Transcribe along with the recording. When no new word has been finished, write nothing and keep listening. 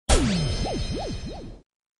It's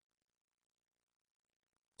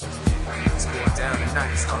going down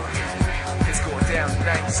tonight, it's going down tonight, it's going down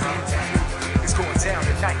tonight, it's going down.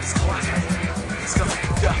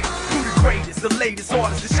 Who the greatest, the latest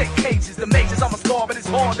artists, the shake cages, the majors. I'm a star, but it's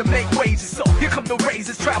hard to make wages. So here come the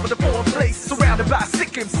raises, travel to foreign places, surrounded by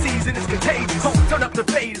sick MCs and it's contagious. Turn up the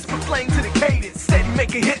faders, put flame to the cadence, steady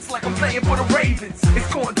making hits like I'm playing for the Ravens. It's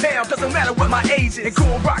going down, doesn't matter what my age is. And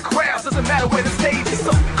going rock crowds, doesn't matter where the stage is.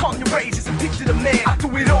 So calm your rages and peak to the man. I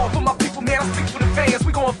do it all for my people, man. I speak for the fans.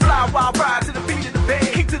 We gon' fly wild ride to the beat of the band.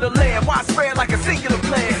 Kick to the land, widespread like a singular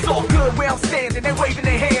plan. It's all good where I'm standing, they waving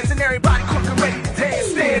their hands, and everybody crooking ready to dance.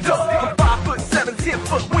 Stand up, I'm 5'7",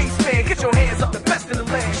 10-foot wingspan. Get your hands up, the best in the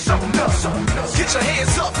land. Show 'em up, show 'em up. Get your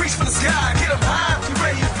hands up, reach for the sky. Get 'em high, if you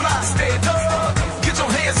ready to fly. Stand up. Get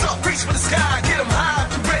your hands up, reach for the sky. Get 'em high,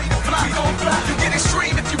 if you ready to fly. We gon' fly. You get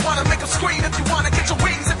extreme if you wanna make 'em scream. If you wanna get your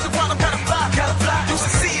wings, if you want 'em gotta fly. Gotta fly. You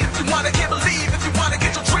succeed if you wanna, can't believe. If you wanna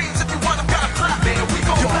get your dreams, if you want 'em gotta fly. Man, we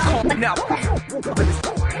gon' fly. Now,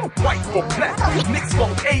 white or black, mixed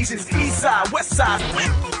both Asians, east side, west side.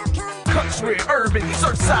 Country, urban,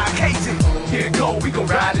 Surfside, Cajun. Here we go, we gon'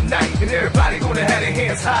 ride tonight, and everybody gonna have their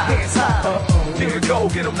hands high. Hands high. Here we go,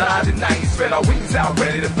 get 'em live tonight. Spread our wings out,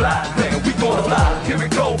 ready to fly. Man, we gonna fly. Here we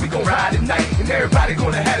go, we gon' ride tonight, and everybody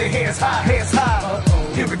gonna have their hands high. Hands high.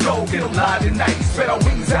 Here we go, get 'em live tonight. Spread our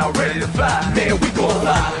wings out, ready to fly. Man, we gon'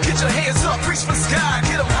 fly. Get your hands up, reach for the sky.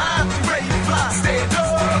 Get 'em high, if you ready to fly. Stand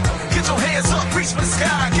up. Get your hands up, reach for the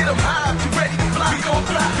sky. Get 'em high, if you ready to fly. We gon'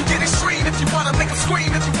 fly. You get extreme if you wanna make 'em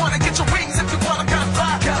scream. If you wanna get